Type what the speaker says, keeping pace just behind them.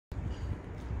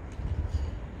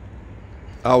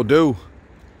How do?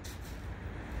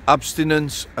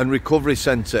 Abstinence and recovery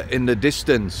centre in the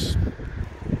distance.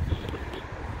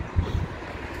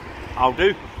 How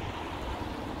do?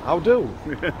 How do?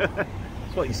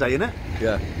 That's what you say, innit?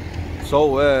 Yeah.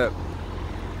 So,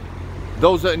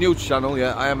 those that are new to the channel,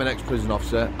 yeah, I am an ex-prison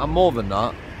officer. I'm more than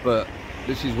that, but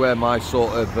this is where my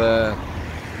sort of, I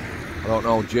don't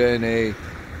know, journey,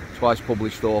 twice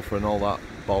published author and all that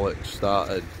bollocks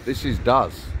started. This is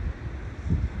Daz.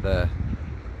 There.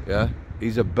 Yeah?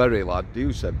 He's a Bury lad. Do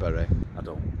you say Bury? I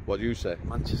don't. What do you say?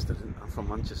 Manchester. I'm from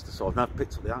Manchester, so I've never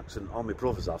picked up the accent. All my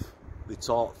brothers have. They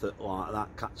talk that like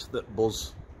that, catch that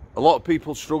buzz. A lot of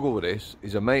people struggle with this.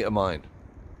 He's a mate of mine.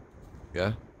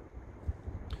 Yeah?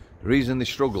 The reason they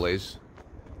struggle is,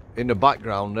 in the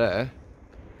background there,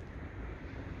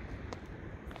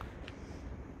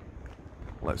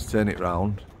 let's turn it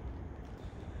round,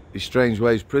 is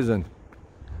Strangeways prison.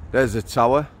 There's a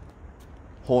tower,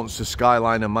 haunts the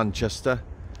skyline of Manchester.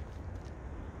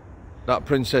 That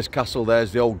Princess Castle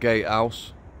there's the old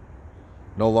gatehouse,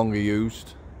 no longer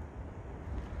used.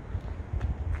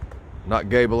 And that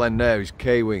gable end there is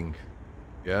K-Wing,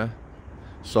 yeah?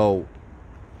 So,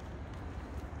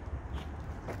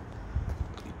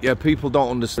 yeah, people don't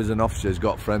understand. As an officer's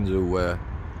got friends who,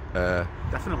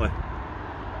 Definitely.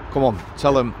 come on,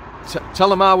 tell them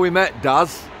how we met,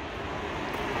 Daz.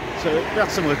 So we had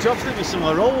similar jobs, didn't we?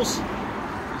 Similar roles.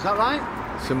 Is that right?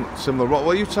 Similar.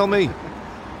 Well, you tell me.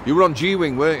 You were on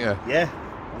G-Wing, weren't you? Yeah,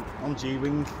 on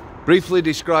G-Wing. Briefly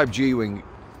describe G-Wing.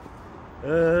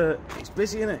 It's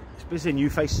busy, innit? It's busy. New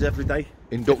faces every day.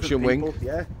 Induction wing.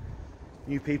 Yeah.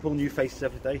 New people, new faces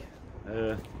every day.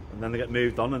 And then they get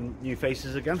moved on and new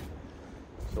faces again.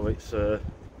 So it's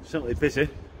certainly busy.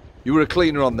 You were a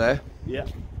cleaner on there. Yeah.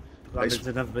 I've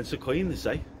never been so clean, they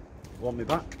say. Want me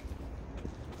back?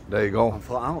 There you go. I'm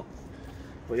flat out.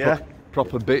 But yeah.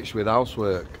 Proper bitch with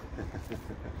housework.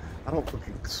 I don't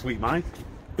fucking sweep my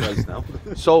place now.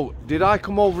 So, did I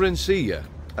come over and see you?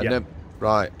 And yeah. then,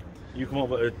 right. You come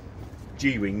over to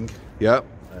G-Wing. Yeah.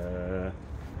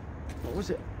 What was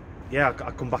it? Yeah,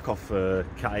 I come back off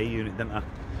Cat A unit, didn't I?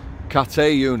 Cat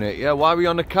A unit, yeah. Why were you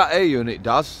on the Cat A unit,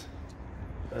 Daz?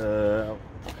 I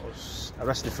was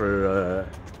arrested for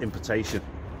importation.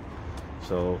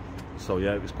 So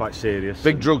yeah, it was quite serious.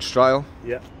 Big drugs trial.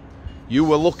 Yeah. You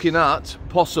were looking at,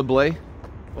 possibly...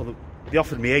 Well, they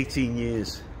offered me 18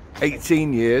 years.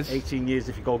 18 years? 18 years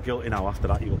if you go guilty now. After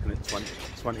that, you're looking at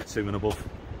 22 and above.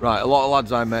 Right, a lot of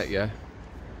lads I met, yeah,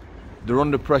 they're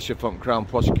under pressure from Crown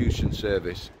Prosecution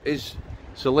Service. His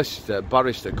solicitor,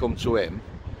 barrister, come to him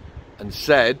and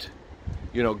said,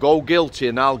 you know, go guilty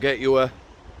and I'll get you a...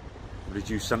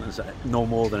 reduced sentence at no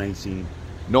more than 18.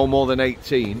 No more than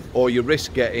 18, or you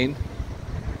risk getting...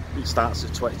 It starts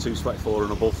at 22, 24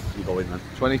 and above, you go in then.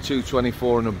 22,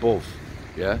 24 and above,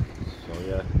 yeah? So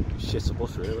yeah, shit a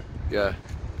bus really. Yeah,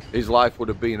 his life would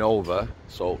have been over,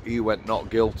 so he went not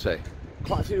guilty.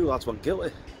 Quite a few lads went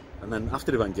guilty, and then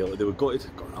after they went guilty, they were gutted,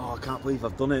 going, oh, I can't believe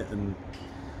I've done it,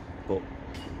 but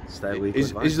it's their legal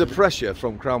advice. Is the pressure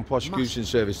from Crown Prosecution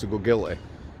Service to go guilty?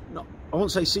 No, I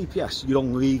won't say CPS, your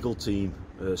own legal team,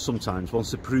 sometimes,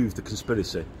 once they prove the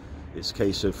conspiracy, it's a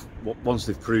case of, once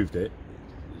they've proved it,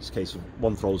 it's a case of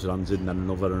one throws their hands in, then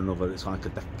another and another. It's like a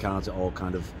deck of cards, it all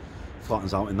kind of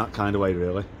flattens out in that kind of way,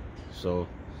 really. So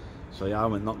yeah, I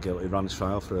went not guilty, ran this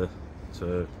trial for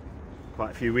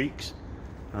quite a few weeks,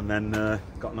 and then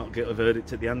got not guilty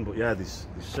verdict at the end. But yeah, there's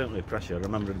certainly pressure. I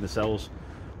remember in the cells,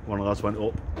 one of the lads went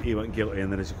up, he went guilty,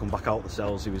 and then as he come back out the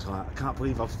cells, he was like, I can't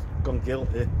believe I've gone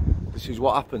guilty. This is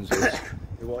what happens.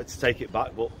 He wanted to take it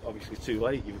back, but obviously too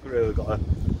late. You've really got to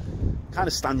kind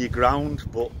of stand your ground,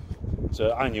 but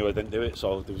I knew I didn't do it,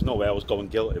 so there was no way I was going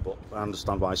guilty, but I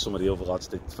understand why some of the other lads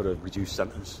did for a reduced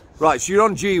sentence. Right, so you're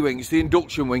on G-Wing, it's the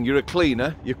induction wing, you're a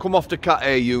cleaner, you come off the Cat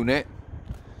A unit.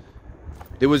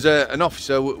 There was an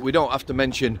officer, we don't have to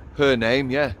mention her name,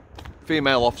 yeah,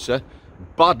 female officer,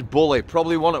 bad bully,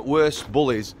 probably one of the worst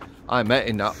bullies I met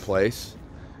in that place.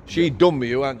 She done with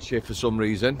you, hadn't she, for some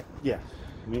reason? Yeah,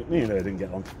 me and her didn't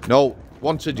get on. No,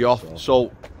 wanted you off,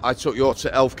 so I took you to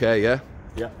healthcare, yeah?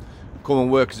 Yeah. Come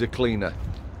and work as a cleaner.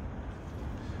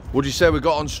 Would you say we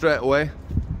got on straight away?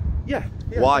 Yeah,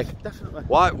 why? Definitely.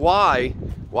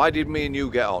 Why did me and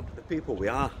you get on? The people we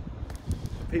are.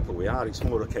 The people we are. It's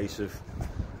more a case of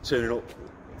turning up,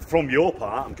 from your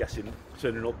part, I'm guessing,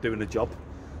 turning up, doing the job.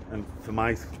 And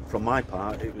from my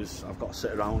part, it was, I've got to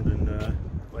sit around and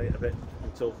wait a bit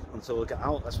until I get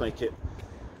out. Let's make it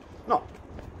not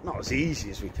as easy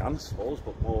as we can, I suppose,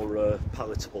 but more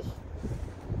palatable.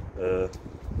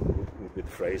 Would be the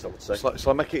phrase I would say. So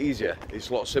I make it easier. It's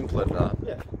a lot simpler than that.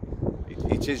 Yeah.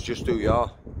 It is just who you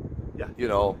are. Yeah. You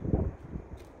know,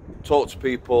 talk to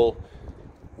people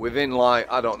within,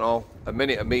 like, I don't know, a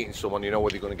minute of meeting someone, you know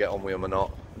whether you're going to get on with them or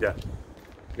not. Yeah.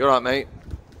 You alright, mate?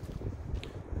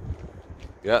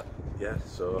 Yeah. Yeah,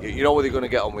 so... You know whether you're going to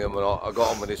get on with them or not. I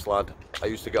got on with this lad. I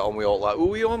used to get on with all, like, who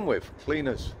were you on with?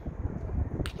 Cleaners?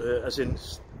 as in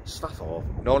staff or?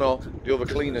 No, the other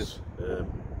cleaners.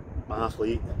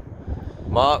 Marfleet.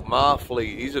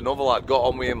 Marfleet, he's another lad. Got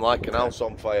on with him like an house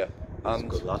on fire. And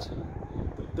He's a good lad.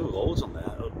 There were loads on there.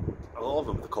 A lot of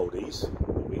them were the codees.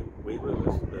 We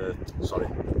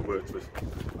worked with,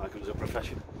 like it was a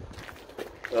profession.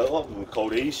 A lot of them were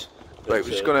codees. Right, we're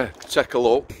just going to take a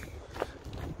look.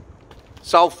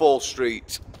 Southall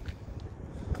Street.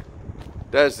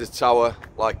 There's the tower,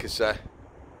 like I say.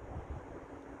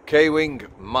 K-Wing,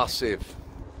 massive.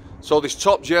 So there's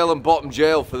top jail and bottom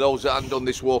jail for those that haven't done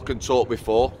this walk and talk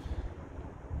before.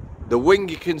 The wing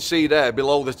you can see there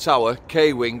below the tower,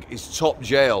 K-Wing, is top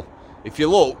jail. If you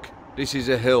look, this is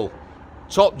a hill.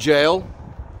 Top jail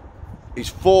is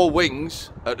 4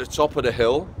 wings at the top of the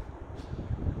hill.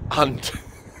 And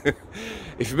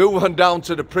if you move on down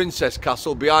to the Princess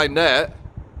Castle behind there,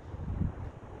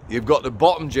 you've got the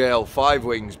bottom jail, 5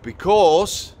 wings,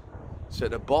 because it's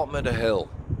at the bottom of the hill.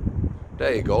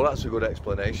 There you go, that's a good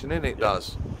explanation, isn't it, yeah.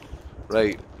 Daz?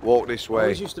 Right, walk this way. I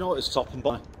always used to know it was top and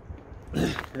bottom.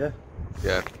 Yeah.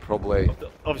 Yeah, probably.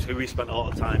 Obviously we spent a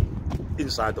lot of time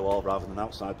inside the wall rather than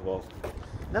outside the wall.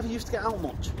 Never used to get out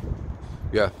much.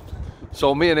 Yeah.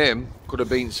 So me and him could have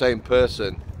been the same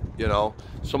person, you know.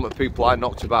 Some of the people I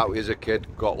knocked about as a kid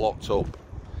got locked up,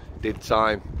 did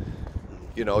time.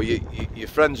 You know, your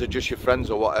friends are just your friends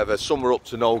or whatever. Some were up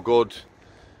to no good.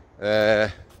 I'm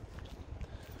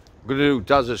going to do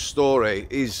Daz's story.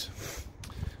 His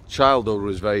childhood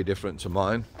was very different to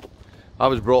mine. I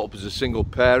was brought up as a single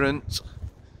parent.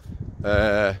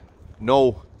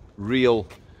 No real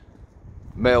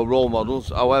male role models.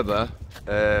 However,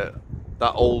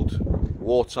 that old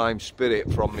wartime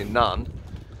spirit from my nan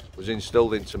was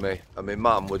instilled into me, and my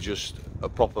mum was just a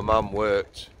proper man,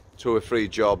 worked 2 or 3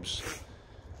 jobs,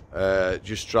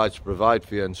 just tried to provide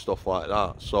for you and stuff like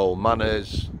that. So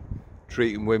manners,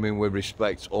 treating women with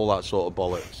respect, all that sort of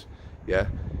bollocks. Yeah,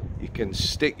 you can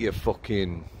stick your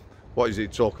fucking, what is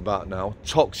it talk about now,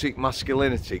 toxic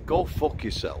masculinity, go fuck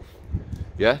yourself.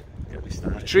 Yeah, you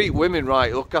treat women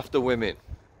right, look after women,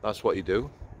 that's what you do.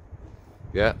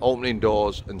 Yeah, opening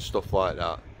doors and stuff like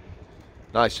that.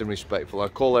 Nice and respectful. I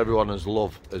call everyone as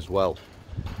love as well.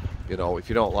 You know, if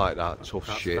you don't like that, tough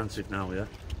That's shit. offensive now, yeah.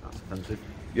 That's offensive.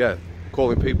 Yeah,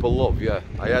 calling people love, yeah.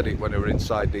 I had it when I were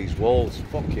inside these walls.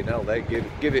 Fucking hell, they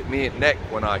give it me at neck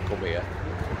when I come here.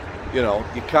 You know,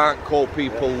 you can't call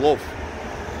people love.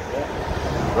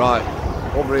 Yeah.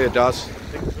 Right, over here, Daz.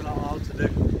 Things we're not allowed to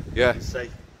do. Yeah. Say.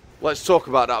 Let's talk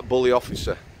about that bully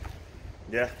officer.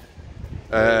 Yeah.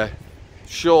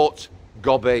 Short,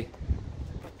 gobby,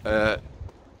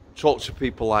 talk to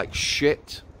people like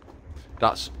shit.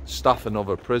 That's staff and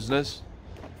other prisoners.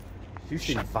 You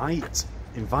should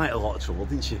invite a lot of trouble,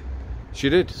 didn't she? She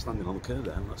did. Standing on the curb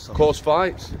there. Cause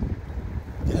fights.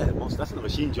 Yeah, most definitely.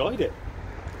 She enjoyed it.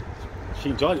 She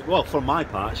enjoyed it. Well, for my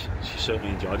part, she certainly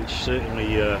enjoyed it. She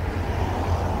certainly, yeah.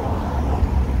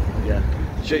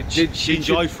 She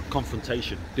enjoyed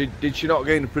confrontation. Did she not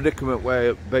get in a predicament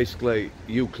where basically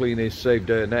you cleaners saved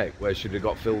her neck, where she'd have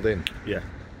got filled in? Yeah,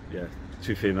 yeah.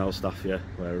 2 female staff, yeah,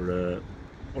 where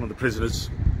one of the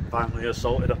prisoners violently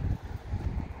assaulted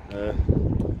her.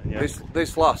 Yeah.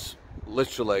 This lass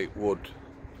literally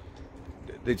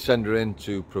they'd send her in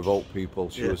to provoke people.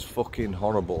 She was fucking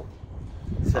horrible.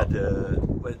 Said,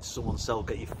 when someone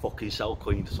get your fucking cell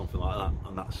cleaned or something like that,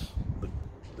 and that's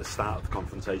the start of the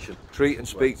confrontation. Treat and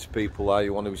speak to people how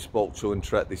you want to be spoke to and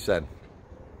treat this in.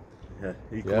 Yeah,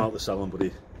 you come out the cell and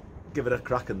buddy, give it a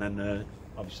crack, and then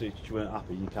obviously if she weren't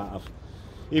happy, you can't have,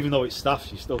 even though it's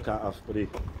staff, you still can't have buddy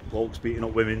blokes beating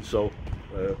up women. So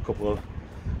a couple of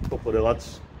the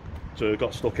lads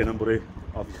got stuck in, and buddy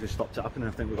obviously stopped it happening.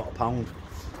 I think we got £1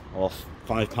 or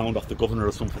 £5 off the governor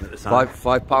or something at the time.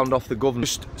 £5 off the governor.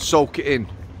 Just soak it in.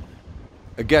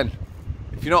 Again,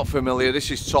 if you're not familiar,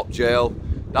 this is top jail.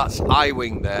 That's I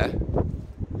wing there.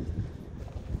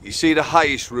 You see the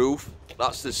highest roof?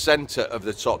 That's the centre of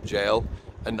the top jail.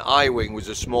 And I wing was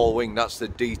a small wing. That's the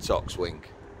detox wing.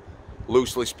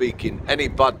 Loosely speaking, any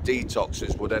bad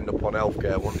detoxers would end up on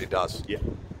healthcare, wouldn't it, Daz? Yeah.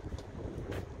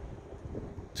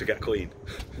 To get clean.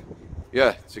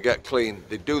 Yeah, to get clean.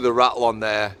 They do the rattle on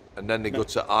there, and then they go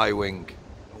to I wing.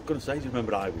 I'm going to say, do you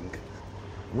remember I wing?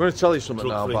 I'm going to tell you something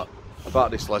now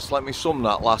about this, Les. Let me sum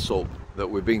that lass up that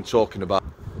we've been talking about.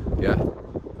 Yeah.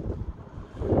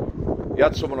 You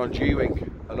had someone on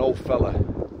G-Wing, an old fella,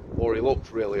 or he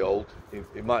looked really old.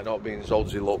 He might not be as old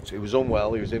as he looked. He was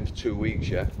unwell. He was in for 2 weeks.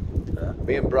 Yeah.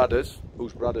 Me and Bradders.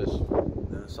 Who's Bradders?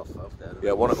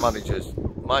 Yeah, one of the managers.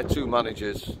 My two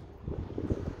managers.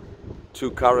 Two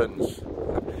Karens.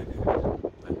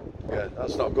 Yeah,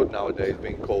 that's not good nowadays,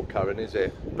 being called Karen, is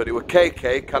it? But it were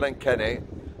KK, Karen Kenny,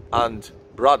 and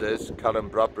Bradders, Karen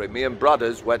Bradbury. Me and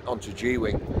Bradders went on to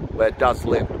G-Wing, where Daz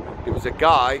lived. He was a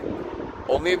guy,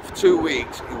 only in for 2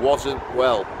 weeks, he wasn't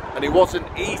well, and he wasn't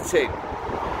eating.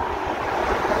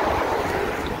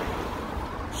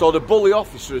 So the bully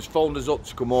officer has phoned us up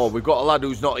to come over. We've got a lad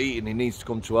who's not eating, he needs to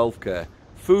come to healthcare.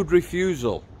 Food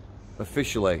refusal,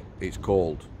 officially it's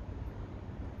called.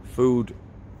 Food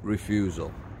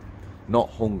refusal, not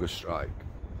hunger strike.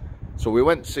 So we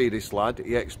went to see this lad.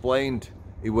 He explained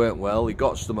he weren't well, he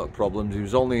got stomach problems, he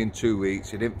was only in 2 weeks,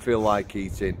 he didn't feel like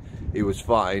eating, he was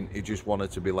fine, he just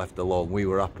wanted to be left alone. We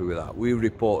were happy with that. We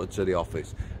reported to the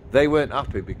office. They weren't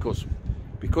happy because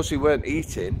he weren't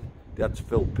eating, they had to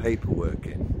fill paperwork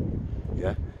in,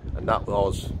 yeah, and that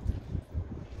was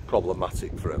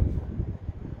problematic for him.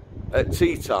 At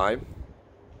tea time,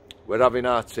 we're having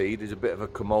our tea, there's a bit of a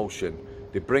commotion.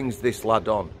 He brings this lad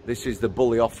on. This is the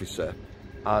bully officer,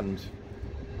 and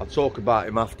I'll talk about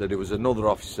him after. There was another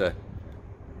officer,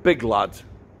 big lad,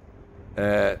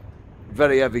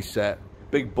 very heavy set,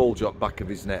 big bulge up back of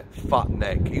his neck, fat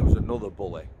neck. He was another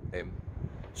bully, him.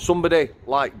 Somebody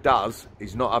like Daz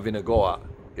is not having a go at,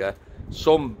 yeah.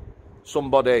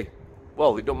 Somebody,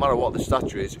 well, it don't matter what the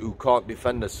stature is, who can't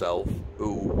defend herself,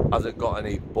 who hasn't got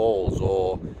any balls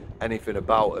or anything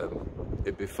about him,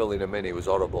 he'd be filling him in. He was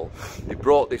horrible. He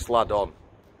brought this lad on.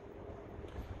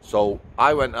 So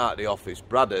I went out of the office.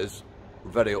 Bradders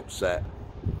were very upset.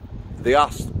 They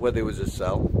asked where there was a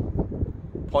cell,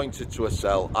 pointed to a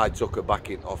cell. I took her back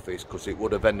in office because it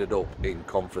would have ended up in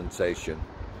confrontation.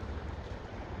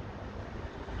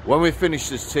 When we finished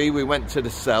this tea, we went to the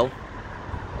cell.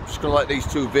 I'm just going to let these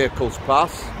two vehicles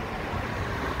pass.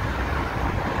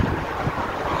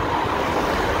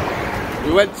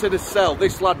 We went to the cell.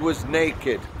 This lad was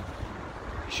naked.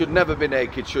 He should never be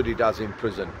naked, should he, Daz, in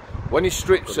prison. When you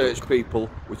strip search people,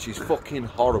 which is fucking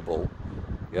horrible,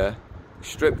 yeah,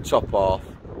 strip the top off,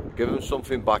 give them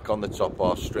something back on the top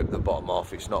off, strip the bottom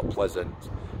off, it's not pleasant.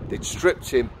 They'd stripped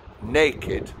him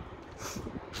naked,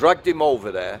 dragged him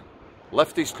over there,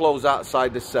 left his clothes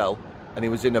outside the cell, and he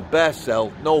was in a bare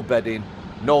cell, no bedding,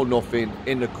 no nothing,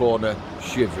 in the corner,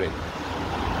 shivering.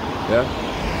 Yeah?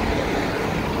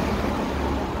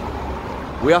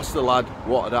 We asked the lad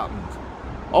what had happened.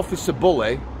 Officer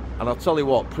Bully, and I'll tell you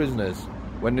what, prisoners,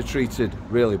 when they're treated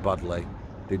really badly,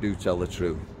 they do tell the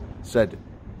truth. Said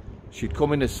she'd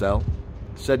come in a cell,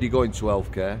 said you're going to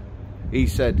healthcare. He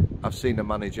said, I've seen the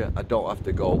manager, I don't have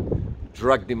to go.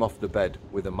 Dragged him off the bed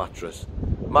with a mattress.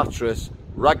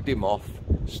 Ragged him off,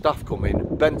 staff come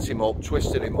in, bent him up,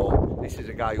 twisted him up. This is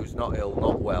a guy who's not ill,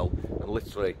 not well, and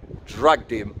literally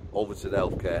dragged him over to the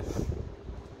healthcare.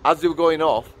 As they were going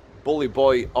off, bully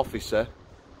boy officer,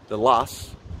 the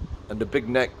lass, and the big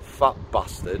neck fat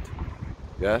bastard,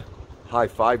 yeah,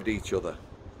 high-fived each other.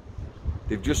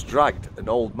 They've just dragged an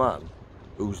old man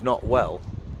who's not well,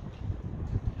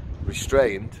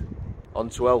 restrained,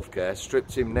 onto healthcare,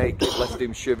 stripped him naked, left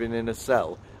him shivering in a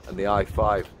cell, and the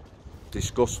high-five.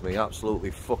 Disgusts me,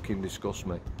 absolutely fucking disgusts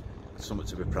me. Something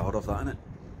to be proud of, that, isn't it?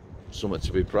 Something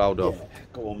to be proud of. Yeah,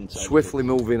 go on. Swiftly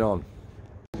moving on.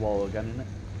 Wall again, isn't it?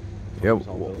 Yeah,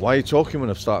 why are you talking when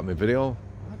I've started my video?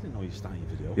 I didn't know you started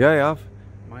your video. Yeah, I have.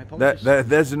 My apologies.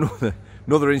 There's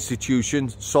another institution,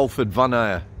 Salford Van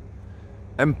Eyre.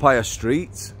 Empire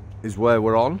Street is where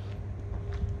we're on.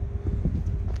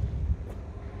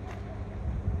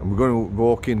 And we're going to be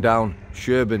walking down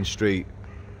Sherburn Street.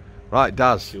 Right,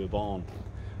 Daz. You were born.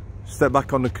 Step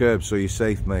back on the curb so you're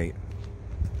safe, mate.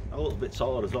 A little bit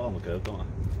taller as well on the curb, don't I?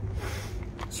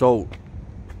 So,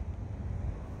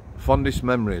 fondest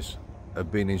memories of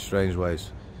being in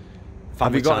Strangeways.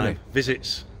 Have you got time. any?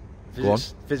 Visits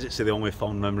are the only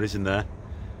fond memories in there.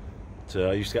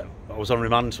 I was on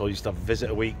remand, so I used to have a visit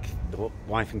a week. The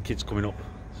wife and kids coming up,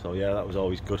 so yeah, that was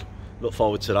always good. Look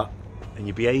forward to that. And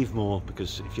you behave more,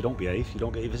 because if you don't behave, you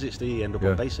don't get your visits, do you? You end up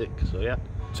on basic. So yeah.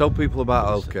 Tell people about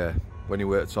healthcare when you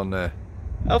worked on there.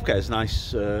 Healthcare is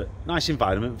nice, nice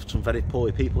environment for some very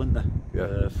poorly people, isn't there?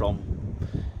 Yeah. From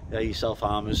your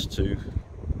self-harmers to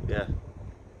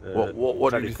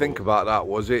What did you think about that?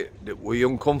 Were you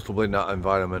uncomfortable in that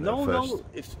environment at first? No.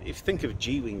 If you think of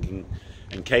G-Wing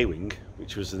and K-Wing,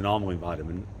 which was the normal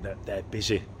environment, they're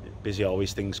busy,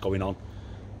 always things going on,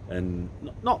 and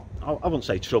not I wouldn't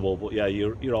say trouble, but yeah,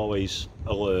 you're always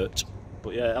alert.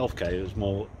 But yeah, healthcare is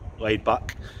more laid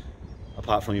back.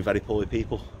 apart from your very poorly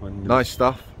people. When Nice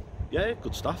staff. Yeah,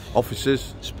 good stuff.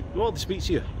 Officers. Well, they speak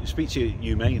to you. They speak to you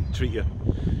humane, treat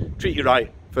you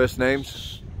right. First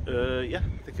names. Yeah,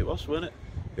 I think it was, weren't it?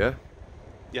 Yeah.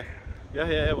 Yeah,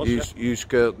 it was. You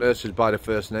skirt nurses by the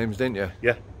first names, didn't you?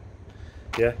 Yeah.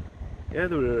 They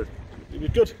were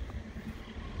good.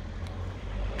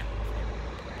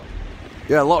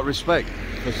 Yeah, a lot of respect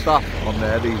for staff on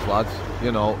there, these lads.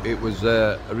 You know, it was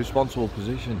a responsible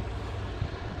position.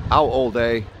 Out all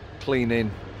day,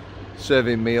 cleaning,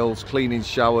 serving meals, cleaning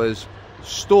showers,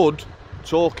 stood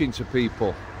talking to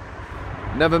people.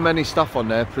 Never many staff on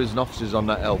there, prison officers on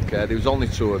that healthcare. There was only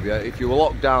 2 of you. If you were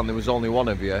locked down, there was only 1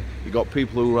 of you. You got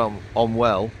people who were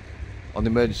unwell on the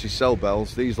emergency cell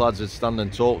bells. These lads would stand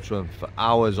and talk to them for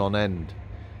hours on end,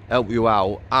 help you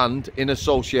out, and in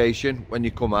association when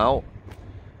you come out,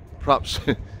 perhaps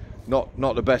not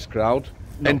the best crowd,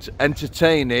 no.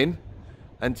 entertaining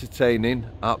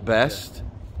at best. Yeah.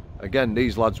 Again,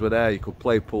 these lads were there. You could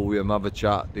play pool with them, have a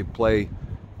chat. They'd play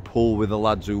pool with the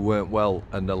lads who weren't well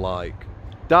and the like.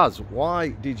 Daz, why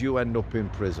did you end up in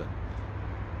prison?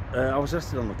 I was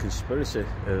arrested on the conspiracy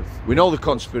of... We know the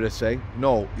conspiracy.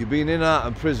 No, you've been in and out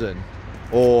of prison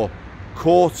or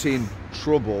caught in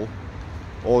trouble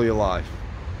all your life.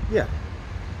 Yeah,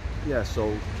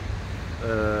 so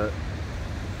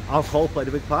alcohol played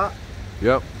a big part.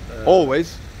 Yep.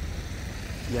 Always?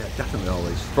 Yeah, definitely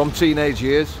always. From teenage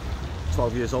years?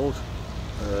 12 years old.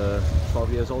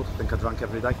 12 years old, I think I drank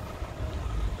every day.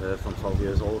 From 12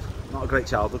 years old. Not a great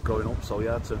childhood growing up, so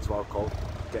yeah, I turned to alcohol,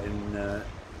 having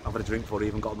a drink before I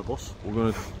even got on the bus. We're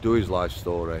going to do his life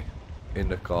story in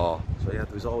the car. So yeah,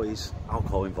 there was always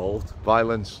alcohol involved.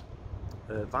 Violence?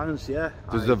 Violence, yeah.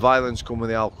 Does the violence come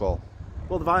with the alcohol?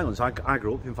 Well, the violence, I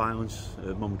grew up in violence.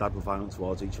 Mum and Dad were violent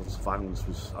towards each other, so violence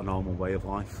was a normal way of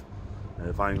life.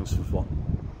 Violence was what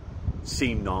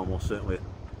seemed normal, certainly.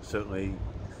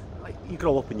 Like, you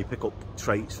grow up and you pick up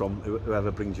traits from whoever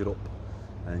brings you up.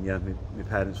 And yeah, my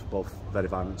parents were both very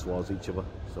violent towards each other,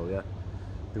 so yeah,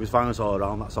 there was violence all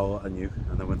around. That's all I knew.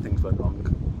 And then when things went wrong,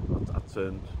 I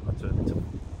turned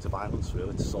into violence,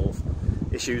 really, to solve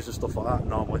issues and stuff like that.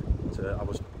 Normally, I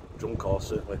was drunk or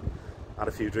certainly had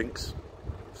a few drinks.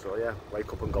 So yeah,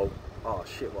 wake up and go, oh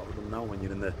shit, what have I done now? When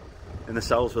you're in the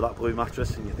cells with that blue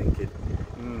mattress and you're thinking,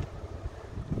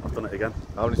 I've done it again.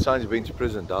 How many times have you been to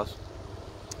prison, Daz?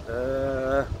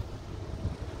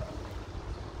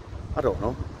 I don't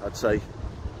know, I'd say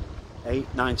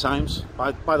 8, 9 times.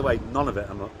 By the way, none of it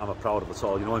I'm a proud of at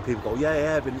all. You know, when people go,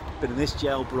 yeah, been in this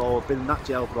jail, bro, been in that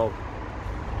jail, bro.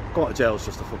 Going to jail is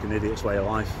just a fucking idiot's way of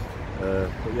life.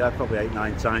 But yeah, probably 8,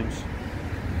 9 times.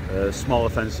 Small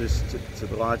offences to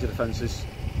the larger offences.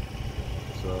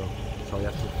 So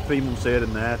yeah, 3 months here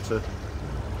and there to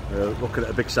looking at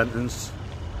a big sentence.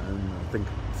 And I think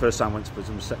the first time I went to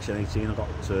prison was Section 18. I got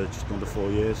just under 4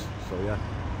 years. So yeah.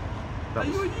 Are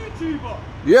you a YouTuber?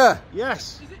 Yeah.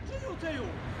 Yes. Is it Jail Tail?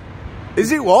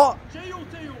 Is it what? Jail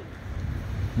Tail.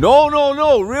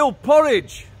 No, real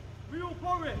porridge. Real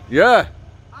porridge? Yeah.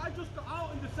 I just got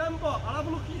out in December. I'll have a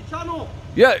look at your channel.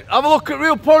 Yeah, have a look at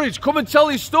real porridge. Come and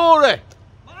tell your story.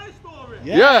 My story?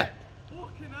 Yeah.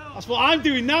 Fucking hell. That's what I'm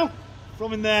doing now.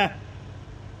 From in there.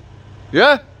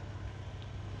 Yeah.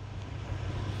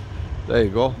 There you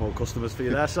go. More customers for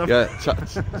you there, Sam. Yeah.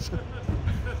 Have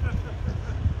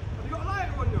you got a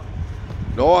lighter on you?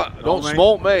 No, don't mate.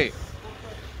 smoke, mate.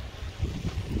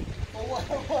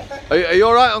 Are you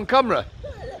alright on camera?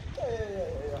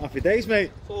 Yeah. Happy days,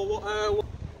 mate. So what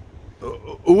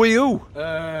Who are you?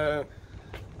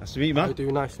 Nice to meet you, man. how you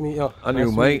doing? Nice to meet you. And nice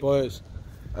you, to mate. meet you, boys.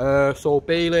 So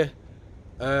Bailey,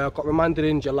 I got remanded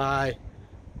in July.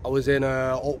 I was in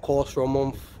Old Course for a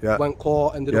month. Yeah. Went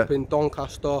court, ended up in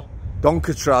Doncaster.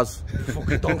 Doncatraz.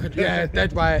 Fucking Doncaster, yeah,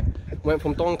 dead right. Went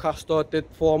from Doncaster, did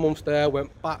 4 months there,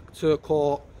 went back to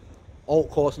court, Old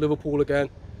Course, Liverpool again,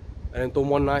 and then done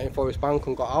 1 night in Forest Bank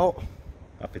and got out.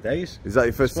 Happy days. Is that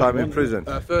your first time in prison?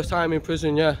 First time in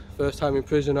prison, yeah. First time in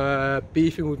prison.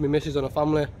 Beefing with my missus and her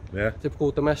family. Yeah.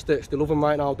 Typical domestics. They love them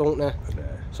right now, don't they?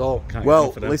 Yeah. So.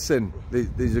 Well, listen,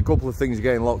 there's a couple of things you're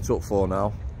getting locked up for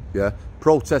now. Yeah.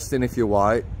 Protesting if you're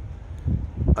white,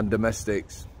 and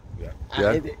domestics.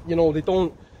 Yeah. You know, they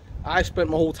don't. I spent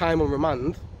my whole time on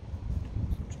remand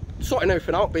sorting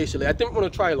everything out, basically. I didn't want a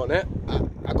trial on it.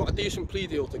 I got a decent plea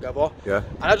deal together. Yeah.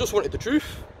 And I just wanted the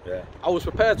truth. Yeah. I was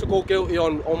prepared to go guilty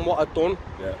on what I'd done.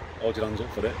 Yeah. Hold your hands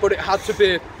up for it. But it had to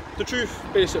be the truth,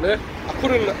 basically. I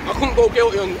couldn't go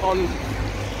guilty on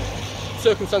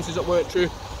circumstances that weren't true.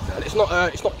 And it's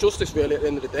not justice, really, at the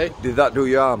end of the day. Did that do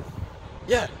you harm?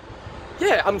 Yeah.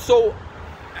 Yeah, I'm so...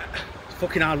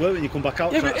 fucking hard work when you come back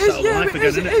out. Yeah, Trying but to settle life again,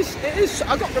 isn't it? It is.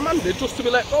 I got remanded just to be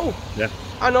let go. Yeah.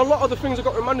 And a lot of the things I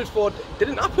got remanded for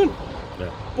didn't happen. Yeah.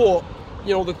 But,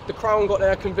 you know, the Crown got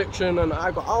their conviction and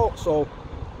I got out, so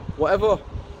whatever.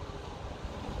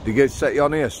 Did you get set you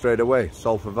on here straight away,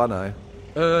 Salford Van,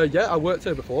 Yeah, I worked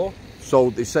here before.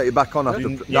 So they set you back on after.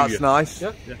 That's nice.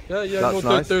 Yeah. That's no,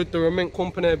 nice. They're a mint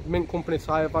company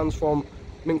tyre vans from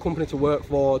mint company to work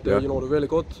for. They're, you know, they're really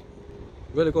good.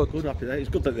 Really good. Good, happy day. It's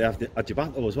good that they had your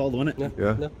back though as well, though, isn't it?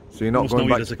 Yeah. So you're not going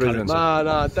back to prison?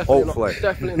 Nah,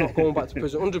 definitely not going back to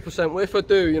prison. 100%. Well, if I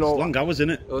do, you know. It's long hours,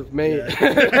 isn't it? Mate.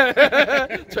 Yeah.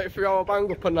 23-hour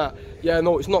bang up and that. Yeah,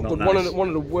 no, it's not good. Nice. One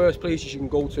of the worst places you can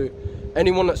go to.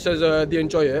 Anyone that says they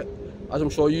enjoy it, as I'm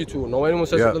sure you two will know, anyone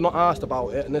says that they're not asked about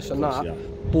it and this and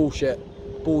that, bullshit.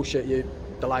 You're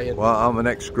lying. Well, I'm an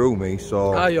ex-screw, me,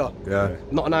 so... Are you? Yeah.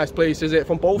 Not a nice place, is it?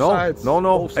 From both sides? No.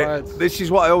 Both sides. This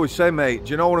is what I always say, mate.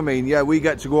 Do you know what I mean? Yeah, we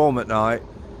get to go home at night,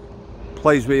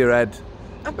 plays with your head,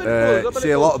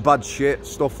 see a lot of bad shit,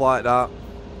 stuff like that.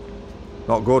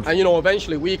 Not good. And, you know,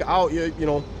 eventually we get out, you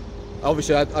know,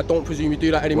 obviously I don't presume you do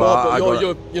that anymore, but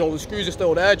you're, you know, the screws are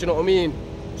still there, do you know what I mean?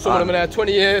 Some of them are there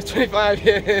 20 years, 25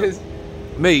 years.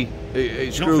 Me,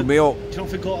 it screwed me up. Do you not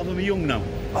think a lot of them are young now?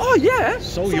 Oh yeah,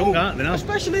 so young, aren't they now?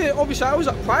 Especially, obviously, I was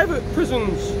at private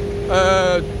prisons,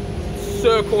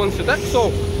 Circle and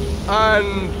Sodexo,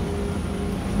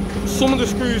 and some of the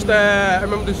screws there. I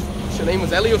remember her name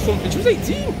was Ellie or something. She was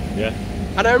 18. Yeah.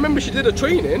 And I remember she did a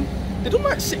training. They done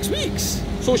like 6 weeks.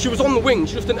 So she was on the wing.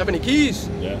 She just didn't have any keys.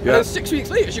 Yeah. And then 6 weeks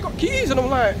later, she got keys, and I'm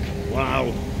like, wow.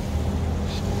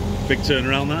 Big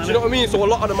turnaround, that. Do you know what I mean? So a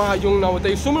lot of them are young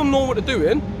nowadays. Some of them know what they're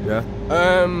doing. Yeah.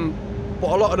 But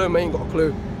a lot of them ain't got a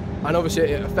clue, and obviously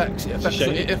it affects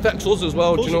us as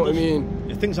well. Do you know what I mean?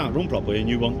 If things aren't run properly and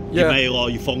you want your mail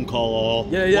or your phone call or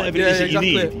whatever it is that you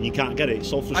need and you can't get it, it's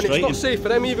so frustrating. And it's not safe for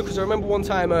them either, because I remember one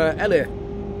time Ellie,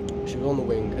 she was on the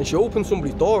wing and she opened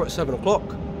somebody's door at 7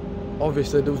 o'clock.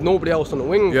 Obviously there was nobody else on the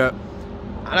wing. Yeah.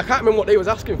 And I can't remember what they was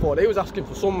asking for. They was asking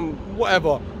for some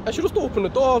whatever, and she just opened the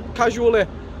door casually. And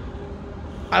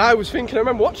I was thinking, I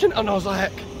remember watching it, and I was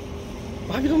like,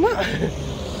 why have you done that?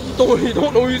 You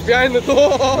don't know who's behind the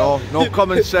door. No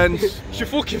common sense. It's your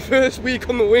fucking first week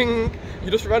on the wing.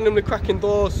 You're just randomly cracking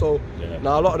doors. So,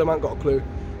 nah, a lot of them ain't got a clue.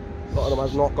 A lot of them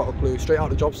have not got a clue. Straight out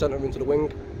the job centre into the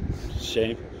wing.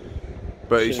 Shame.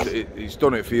 But it's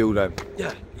done it for you then.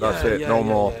 Yeah. That's it. No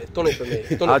more. Yeah. It's done it for me.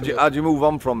 How'd you move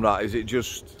on from that? Is it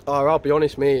just? Oh, I'll be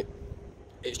honest, mate.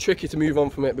 It's tricky to move on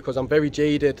from it because I'm very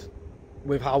jaded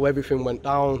with how everything went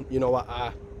down. You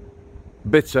know,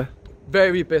 Bitter.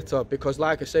 Very bitter, because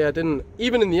like I say, I didn't,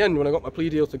 even in the end when I got my plea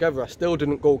deal together, I still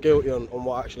didn't go guilty on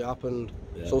what actually happened.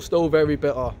 Yeah. So still very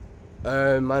bitter.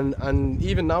 And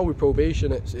even now with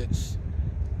probation, it's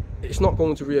not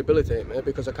going to rehabilitate me,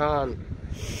 because I can't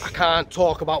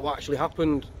talk about what actually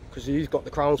happened, because he's got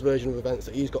the Crown's version of events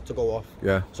that he's got to go off.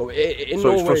 Yeah. So it's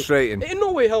frustrating. It in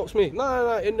no way helps me.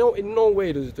 No, in no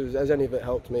way does any of it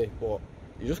help me. But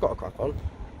you just got to crack on.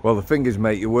 Well, the thing is,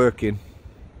 mate, you're working.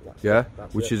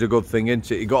 Which is a good thing,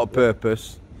 isn't it? You got a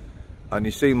purpose, and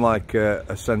you seem like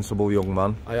a sensible young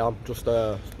man. I am. Just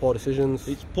poor decisions.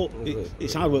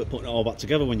 It's hard work putting it all back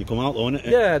together when you come out, though, isn't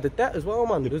it? Yeah, the debt as well,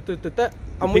 man. The debt.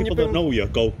 And when people that know you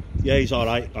go, yeah, he's all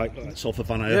right. Like Salford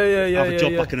Van, have a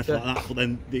job back and stuff like that. But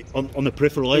then on the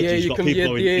peripheral edge, you've got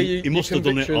people going, he must have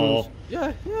done it, or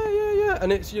yeah.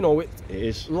 And it's, you know, it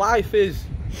is. Life is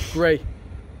grey.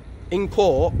 In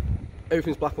court,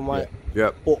 everything's black and white.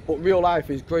 Yeah. But real life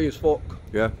is grey as fuck.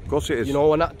 Yeah, of course it is. You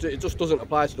know, and it just doesn't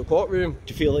apply to the courtroom.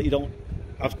 Do you feel like you don't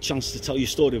have a chance to tell your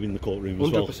story in the courtroom as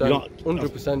 100%, well?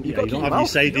 100%. You don't have your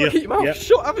say, do you? Keep your mouth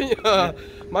shut, haven't you?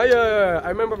 I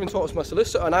remember having talked to my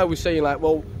solicitor, and I was saying like,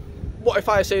 well, what if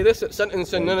I say this at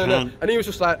sentencing? No. And he was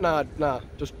just like, nah,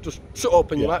 just shut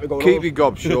up, and you might be going. Keep your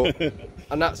gob shut.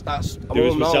 And that's. I'm do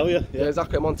as on we now. tell you. Yeah,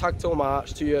 exactly. I'm on tag till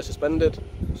March, 2 years suspended.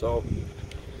 So.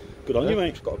 Good on you,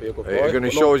 mate. Just got to be a good boy. Are you going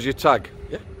to show us your tag?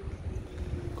 Yeah.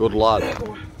 Good lad.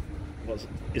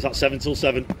 Is that 7 till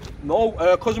 7? No,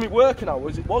 because of my working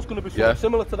hours, it was going to be something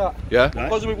similar to that. Yeah.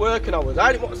 Because of my working hours,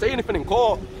 I didn't want to say anything in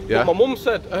court. Yeah. But my mum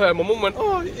said, my mum went,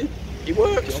 oh, he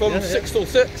works from 6 till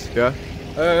 6. Yeah.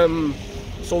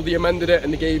 So they amended it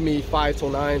and they gave me 5 till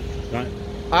 9. Right.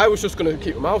 I was just going to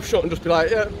keep my mouth shut and just be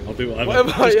like, yeah, I'll do whatever.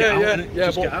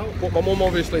 Just get out. But my mum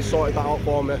obviously sorted that out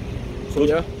for me. So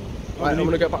yeah. Right, I'm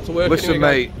going to get back to work. Listen,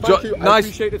 anyway, mate. Thank you. I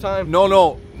appreciate the time.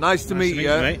 No. Nice to meet you.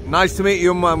 Mate. Nice to meet you,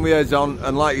 young man, with yours on.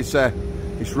 And like you say,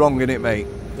 it's wrong, innit, mate?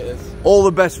 It is. All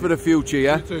the best for the future,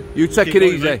 yeah? You too. You take it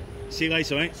easy. Mate. See you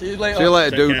later, mate. See you later. See you later,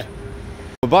 Take dude. care.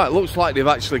 But it looks like they've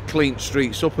actually cleaned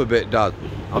streets up a bit, Dad.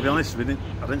 I'll be honest, I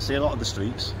didn't see a lot of the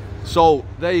streets. So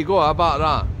there you go, how about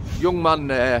that? Young man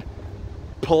there,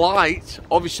 polite,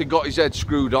 obviously got his head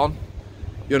screwed on.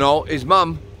 You know, his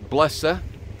mum, bless her,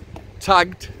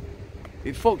 tagged.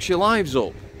 It fucks your lives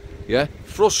up. Yeah,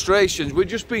 frustrations. We've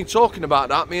just been talking about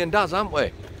that, me and Daz, haven't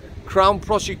we? Crown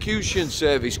Prosecution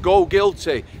Service, go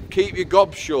guilty, keep your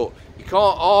gob shut. You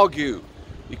can't argue,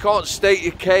 you can't state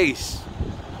your case.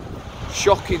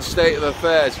 Shocking state of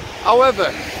affairs.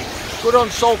 However, good on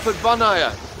Salford Banaya,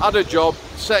 had a job,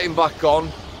 set him back on,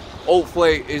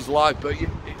 hopefully his life, but you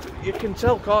can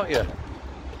tell, can't you?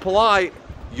 Polite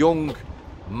young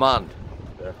man,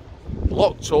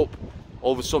 locked up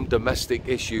over some domestic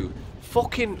issue.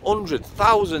 Fucking hundreds,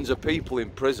 thousands of people in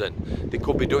prison they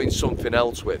could be doing something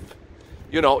else with.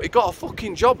 You know, he got a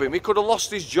fucking job him, he could have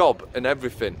lost his job and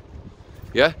everything.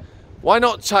 Yeah? Why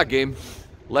not tag him,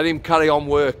 let him carry on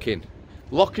working?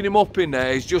 Locking him up in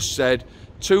there, he's just said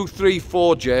 2, 3,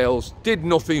 4 jails, did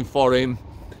nothing for him.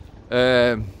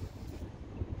 It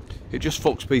just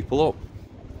fucks people up.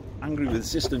 Angry with the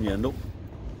system, you end up.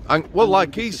 And, well,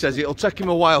 like he says, it'll take him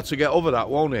a while to get over that,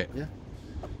 won't it? Yeah.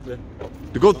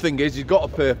 The good thing is he's got a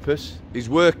purpose, he's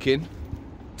working.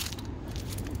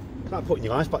 It's like putting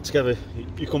your life back together.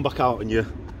 You come back out and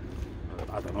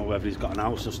I don't know whether he's got an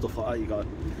house or stuff like that, you got to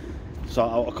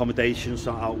sort out accommodation,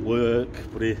 sort out work,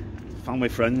 but family,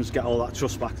 friends, get all that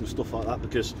trust back and stuff like that,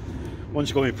 because once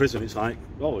you go in prison it's like,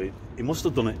 oh, he must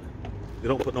have done it. They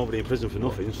don't put nobody in prison for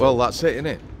nothing. So well, that's it, isn't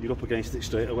it? You're up against it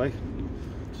straight away.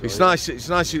 So, it's nice, it's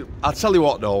nice. I'll tell you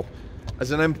what though, as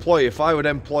an employee, if I would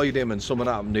employed him and something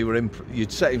happened,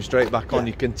 you'd set him straight back on.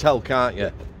 You can tell, can't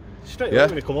you? Straight away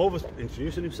when he come over,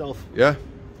 introducing himself. Yeah.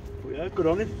 But yeah, good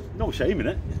on him. No shame in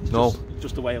it. It's no.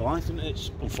 Just the way of life, isn't it? It's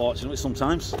unfortunate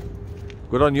sometimes.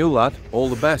 Good on you, lad. All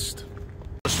the best.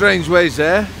 Strangeways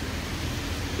there.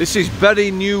 This is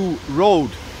Bury New Road.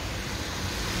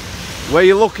 Where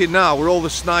you're looking now, where all the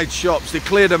snide shops, they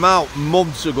cleared them out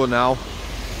months ago now.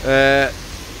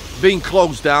 Been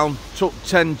closed down, took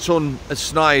 10 ton of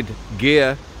snide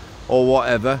gear or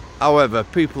whatever. However,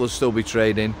 people will still be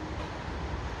trading.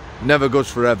 Never goes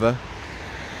forever.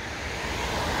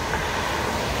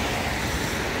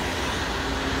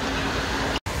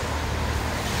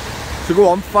 So go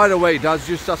on, fire away, Daz,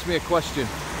 just ask me a question.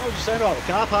 I was just saying about the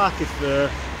car park, if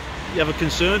you ever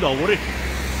concerned or worried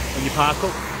when you park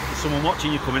up, there's someone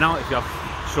watching you coming out, if you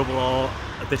have trouble or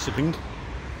a discipline,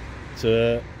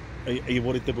 are you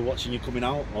worried they'll be watching you coming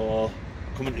out or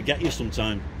coming to get you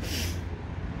sometime?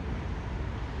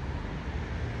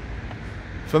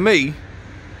 For me,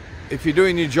 if you're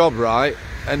doing your job right,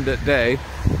 end of the day,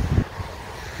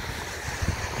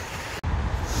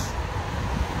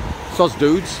 soz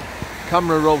dudes,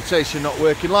 camera rotation not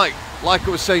working. Like I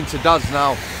was saying to Daz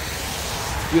now,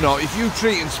 you know, if you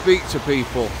treat and speak to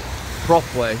people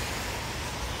properly,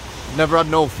 never had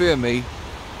no fear me.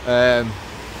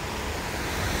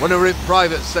 When I were in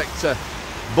private sector,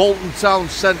 Bolton Town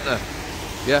Centre,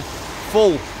 yeah,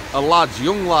 full of lads,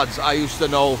 young lads I used to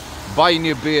know, buying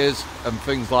your beers and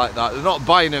things like that. They're not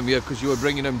buying them here because you were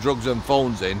bringing them drugs and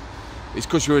phones in. It's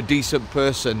because you're a decent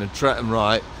person and treated them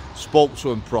right, spoke to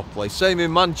them properly. Same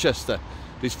in Manchester.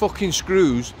 There's fucking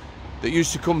screws that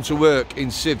used to come to work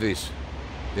in civvies,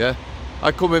 yeah.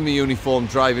 I come in my uniform,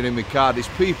 driving in my car. There's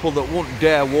people that wouldn't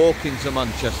dare walk into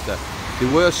Manchester.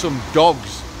 There were some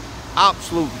dogs,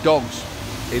 absolute dogs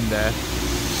in there,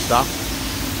 staff.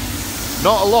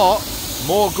 Not a lot,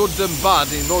 more good than bad,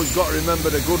 and you've always got to remember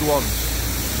the good ones.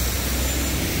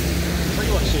 I tell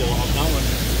you what I see a lot of now, when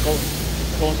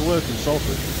going to work in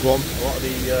Salford. Go on. A lot of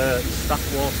the staff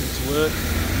walking to work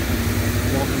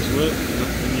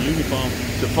in the uniform.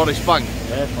 The Forest Bank?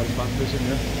 Yeah, Forest Bank prison,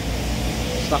 yeah.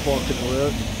 Staff walking to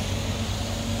work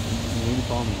in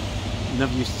uniform. You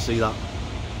never used to see that.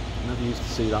 Never used to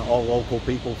see that. All local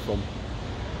people from,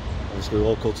 obviously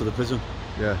local to the prison.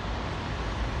 Yeah.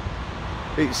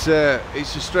 It's a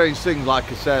strange thing,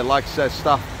 like I said,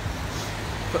 staff.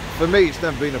 For me, it's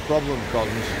never been a problem,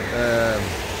 Collins.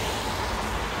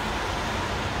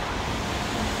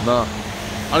 No.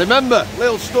 I remember,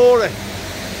 little story,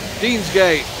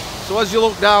 Deansgate. So as you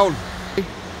look down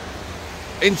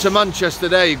into Manchester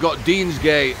there, you've got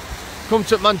Deansgate. Come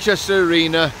to Manchester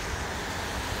Arena,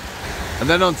 and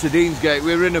then on to Deansgate.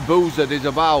 We were in a boozer, there's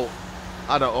about,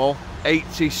 I don't know,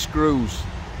 80 screws,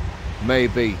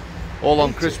 maybe. All 80?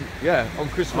 On Christmas, yeah, on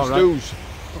Christmas dues.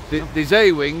 There's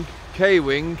A-wing,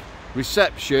 K-wing,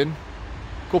 reception,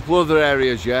 a couple other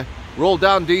areas, yeah. We're all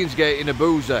down Deansgate in a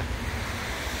boozer.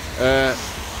 There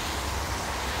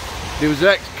was an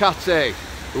ex-Catay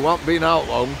who hadn't been out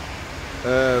long.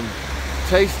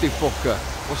 Tasty fucker.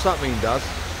 What's that mean, Daz?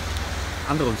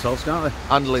 handle himself, can't they?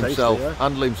 Handle Tasty, himself, yeah.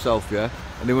 handle himself, yeah.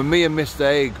 And it was me and Mr.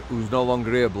 Haig, who's no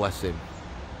longer here, bless him,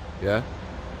 yeah.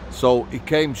 So he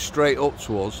came straight up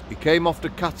to us. He came off the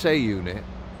Cat A unit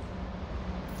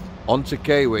onto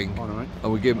K-Wing, Right.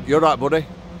 and we gave him, you're right, buddy,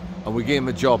 and we gave him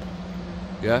a job,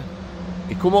 yeah.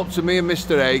 He come up to me and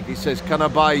Mr. Haig. He says, "Can I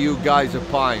buy you guys a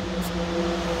pint?"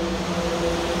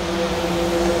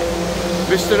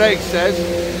 Mr. Haig says,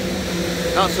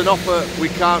 "That's an offer we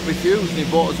can't refuse," and he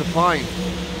bought us a pint.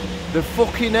 The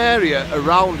fucking area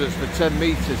around us for 10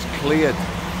 metres cleared.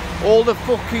 All the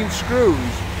fucking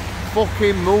screws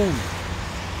fucking moved.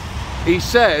 He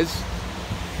says,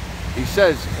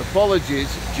 "Apologies,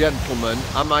 gentlemen,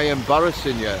 am I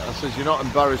embarrassing you?" I says, "You're not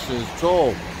embarrassing us at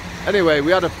all." Anyway,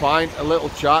 we had a pint, a little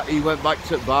chat. He went back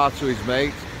to the bar to his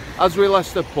mates. As we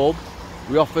left the pub,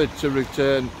 we offered to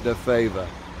return the favour.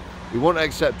 He wouldn't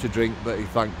accept a drink, but he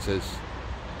thanked us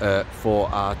for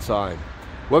our time.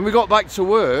 When we got back to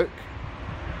work,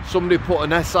 somebody put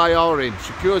an SIR in,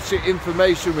 Security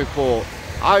Information Report.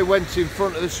 I went in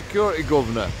front of the security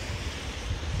governor.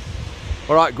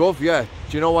 "All right, Gov, yeah.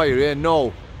 Do you know why you're here?"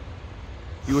 "No.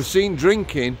 You were seen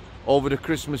drinking over the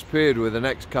Christmas period with an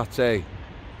ex-Cat A."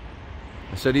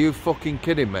 I said, "Are you fucking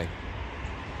kidding me?"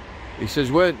 He says,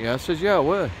 "Weren't you?" I says, "Yeah, I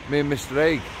were. Me and Mr.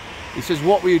 Haig." He says,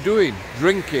 "What were you doing?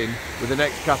 Drinking with an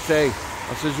ex-Cat A?"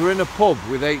 I says, "We're in a pub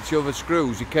with 80 other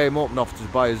screws. He came up and offered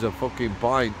to buy us a fucking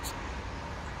pint."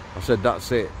 I said,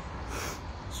 "That's it."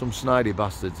 Some snidey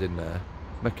bastards in there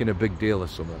making a big deal of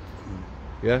something.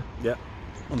 Yeah? Yeah,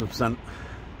 100%.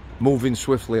 Moving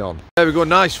swiftly on. There we go,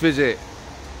 nice visit.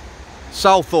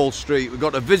 Southall Street, we've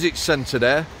got a visit centre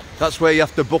there. That's where you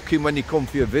have to book in when you come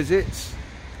for your visits.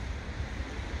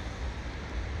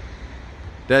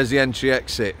 There's the entry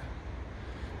exit.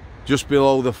 Just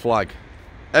below the flag.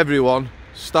 Everyone,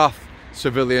 staff,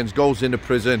 civilians, goes into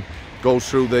prison, goes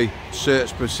through the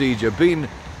search procedure. Being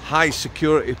high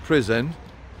security prison,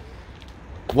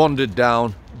 wandered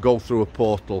down, go through a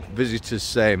portal, visitors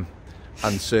same,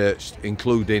 and searched,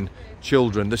 including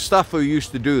children. The staff who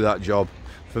used to do that job,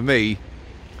 for me,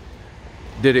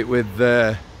 did it with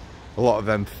a lot of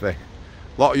empathy.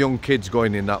 A lot of young kids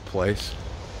going in that place.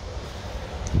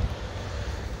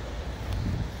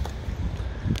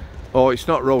 Oh, it's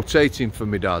not rotating for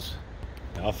me, Daz.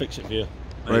 Yeah, I'll fix it for you.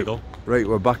 There you go. Right,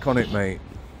 we're back on it, mate.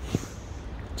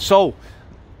 So,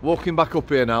 walking back up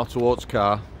here now towards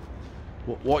car.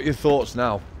 What are your thoughts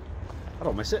now? I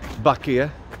don't miss it. Back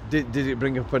here, did it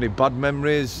bring up any bad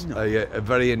memories? No. Are you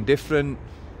very indifferent?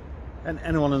 And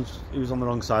anyone who's on the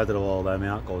wrong side of the wall there, my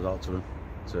heart goes out to them.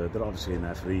 So they're obviously in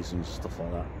there for reasons, stuff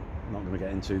like that. I'm not going to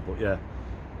get into, but yeah,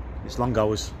 it's long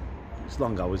hours. It's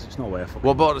long hours. It's no way.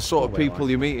 What about the sort of people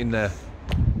you meet in there?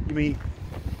 You mean?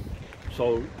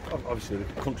 So obviously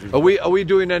the country. Are we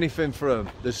doing anything for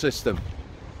the system?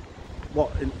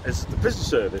 What as the prison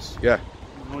service? Yeah.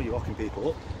 No, you're locking people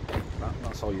up.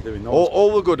 That's all you're doing. No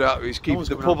All we're good at is keep one's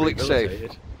the coming out public safe.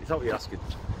 rehabilitated. Is that what you're asking?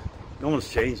 No one's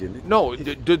changing. No,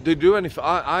 do they do anything?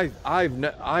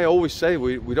 I always say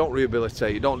we don't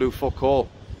rehabilitate. You don't do fuck all.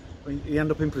 When you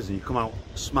end up in prison, you come out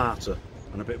smarter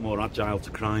and a bit more agile to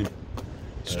crime.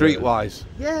 Streetwise.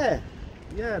 Yeah,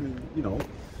 and you know,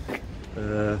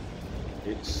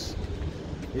 it's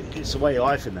a way of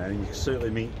life in there, and you can certainly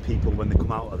meet people when they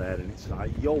come out of there, and it's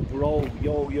like, yo, bro,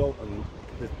 yo, and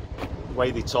the way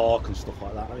they talk and stuff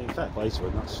like that. I mean, fair play to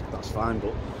them, that's fine,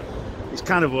 but it's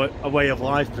kind of a way of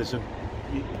life, prison.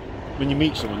 When you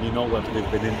meet someone, you know whether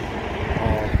they've been in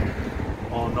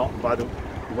or not by the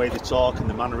way they talk and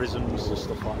the mannerisms and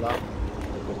stuff like that.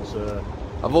 But,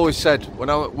 I've always said, when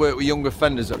I worked with young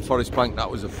offenders at Forest Bank, that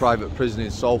was a private prison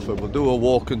in Salford. We'll do a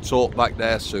walk and talk back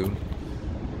there soon.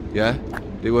 Yeah?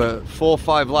 There were 4 or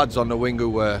 5 lads on the wing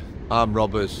who were armed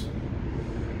robbers.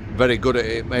 Very good at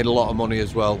it, made a lot of money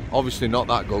as well. Obviously not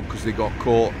that good because they got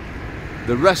caught.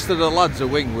 The rest of the lads at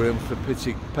wing were in for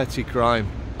petty crime.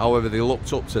 However, they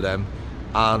looked up to them,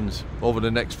 and over the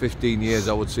next 15 years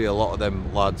I would see a lot of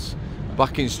them lads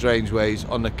back in Strangeways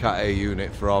on the Cat A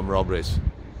unit for armed robberies.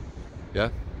 Yeah?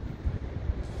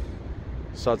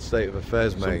 Sad state of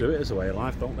affairs, mate. some do it as a way of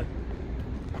life, don't they?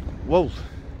 Well,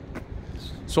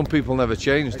 some people never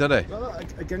change, do they? Well,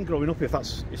 again, growing up, if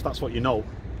that's what you know,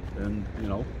 and you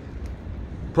know,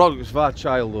 Products of our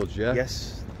childhoods, yeah?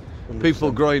 yes. 100%.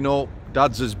 People growing up,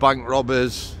 dads as bank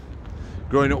robbers,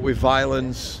 growing up with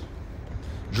violence,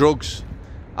 drugs,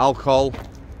 alcohol,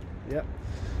 Yep.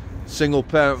 single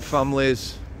parent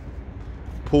families,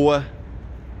 poor.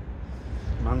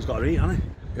 Man's got to eat, hasn't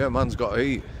he? Yeah, man's got to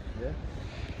eat. Yeah.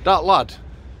 That lad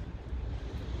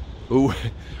who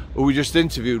we just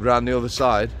interviewed round the other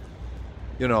side,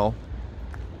 you know,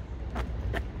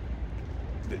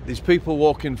 there's people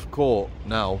walking for court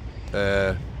now,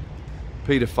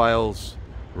 paedophiles,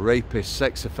 rapists,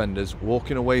 sex offenders,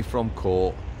 walking away from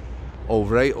court,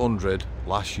 over 800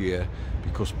 last year,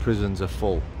 because prisons are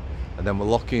full. And then we're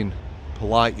locking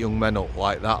polite young men up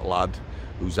like that lad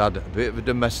who's had a bit of a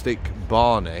domestic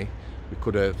Barney. We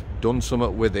could have done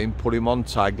something with him, put him on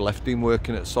tag, left him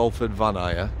working at Salford Van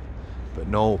Hire, but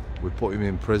no, we put him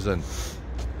in prison.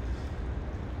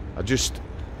 I just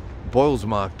boils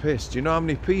my piss. Do you know how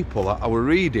many people, I were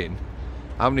reading,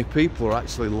 how many people are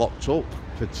actually locked up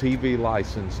for TV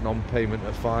licence, non-payment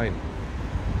of fine?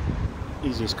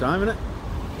 Easiest crime, innit?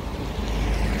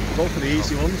 Go for the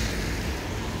easy ones.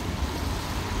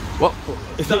 What?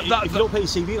 If you don't pay your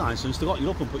TV licence, they lock you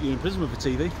up and put you in prison with a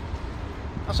TV.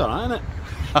 That's alright, isn't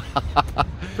it?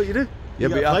 But you do. Yeah, you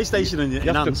but get a PlayStation in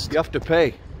your hands. You have to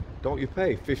pay. Don't you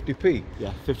pay 50p?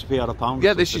 Yeah, 50p out of £1.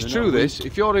 Yeah, this is true. This,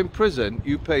 if you're in prison,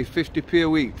 you pay 50p a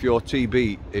week for your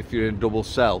TB. If you're in a double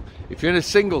cell, if you're in a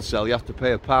single cell, you have to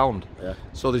pay £1. Yeah.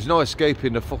 So there's no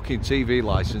escaping the fucking TV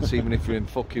license, even if you're in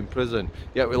fucking prison.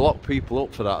 Yet we lock people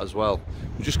up for that as well.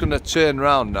 I'm just going to turn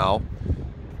around now.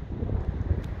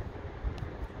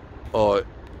 Oh,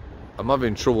 I'm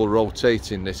having trouble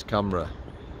rotating this camera.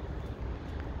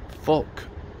 Fuck.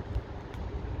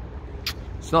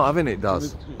 It's not having it,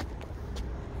 Daz.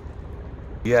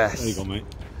 Yes. There you go, mate.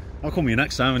 I'll come here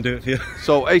next time and do it for you.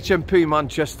 So HMP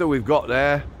Manchester, we've got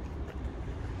there.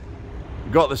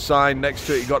 You've got the sign next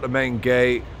to it, you've got the main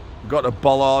gate, you've got the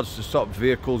bollards to stop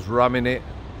vehicles ramming it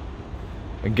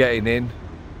and getting in.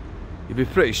 You'd be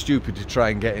pretty stupid to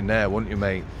try and get in there, wouldn't you,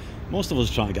 mate? Most of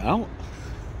us are trying to get out.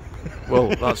 Well,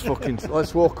 that's fucking...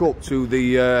 Let's walk up to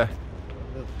the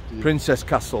Princess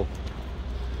Castle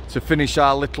to finish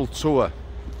our little tour.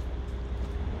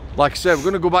 Like I said, we're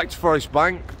going to go back to Forest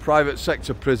Bank, private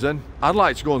sector prison. I'd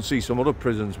like to go and see some other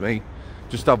prisons, me.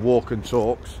 Just have walk and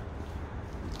talks.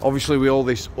 Obviously, with all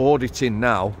this auditing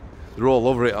now, they're all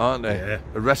over it, aren't they? Yeah.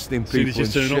 Arresting people. As soon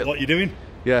as you turn up, what you doing?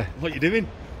 Yeah. What you doing?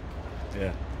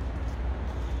 Yeah.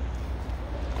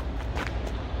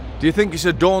 Do you think it's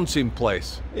a daunting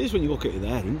place? It is when you look at it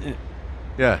there, isn't it?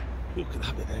 Yeah. Look at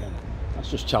that bit there. That's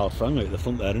just child friendly at the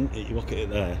front there, isn't it? You look at it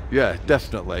there. Yeah,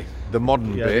 definitely. The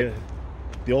modern bit. Yeah.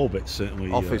 The old bit's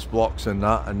certainly. Office blocks and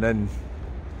that, and then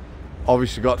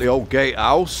obviously got the old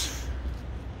gatehouse.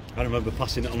 I remember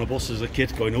passing it on a bus as a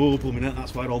kid going, oh, blooming it,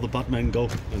 that's where all the bad men go.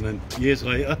 And then years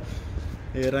later,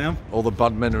 here I am. All the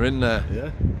bad men are in there.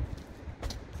 Yeah.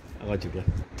 Allegedly.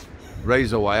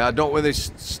 Razor wire. I don't know whether they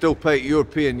still pay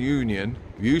European Union,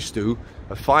 used to,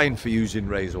 a fine for using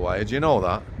razor wire. Do you know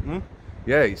that? Hmm?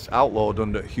 Yeah, it's outlawed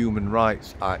under Human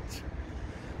Rights Act.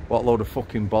 What load of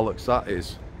fucking bollocks that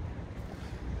is.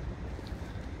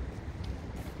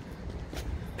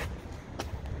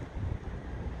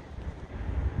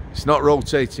 It's not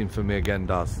rotating for me again,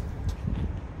 Daz.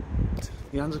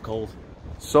 Your hands are cold.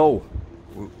 So,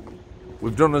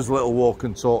 we've done this little walk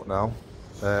and talk now.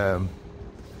 We're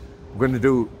going to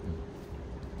do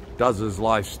Daz's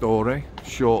life story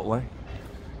shortly.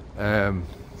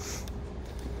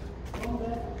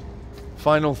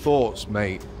 Final thoughts,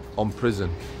 mate, on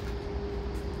prison.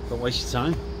 Don't waste your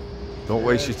time. Don't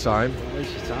waste your time. Don't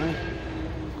waste your time.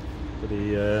 But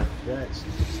yeah,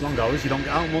 it's long hours, you don't get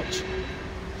out much.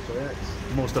 So yeah, it's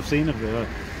the most I've seen of the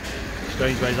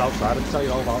Strangeways outside. I'd tell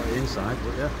you all about it inside,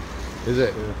 but yeah. Is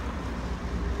it?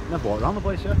 Never walked around the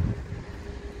place, yeah.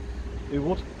 Who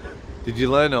would? Did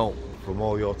you learn out from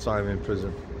all your time in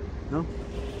prison? No.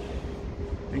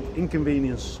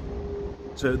 Inconvenience.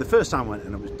 So the first time I went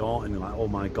in, it was daunting, like, oh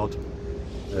my god.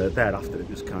 Thereafter, it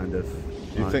was kind of.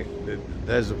 Do you think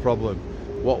there's a problem?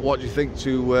 What do you think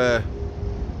to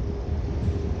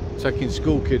taking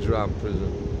school kids around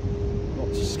prison?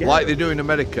 Like they do in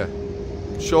America,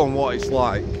 show them what it's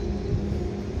like.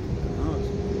 No,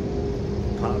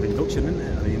 it's part of induction, isn't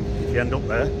it? I mean, if you end up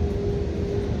there.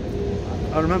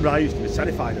 I remember I used to be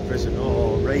terrified of prison,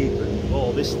 oh, rape and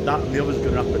oh, this, that and the other's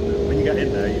going to happen. And when you get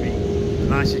in there, you meet the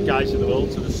nicest guys in the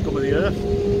world to the scum of the earth.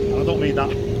 And I don't mean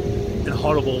that in a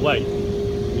horrible way.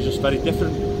 It's just very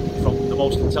different from the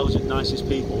most intelligent, nicest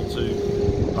people to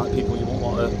like people you won't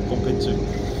want to bump into.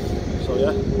 So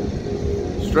yeah.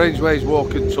 Strangeways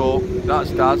walk and talk.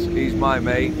 That's Daz. He's my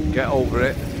mate. Get over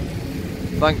it.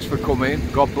 Thanks for coming.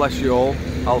 God bless you all.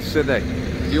 I'll see you.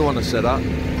 Do you want to say that?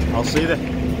 I'll see you.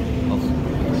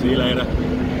 See you later.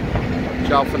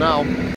 Ciao for now.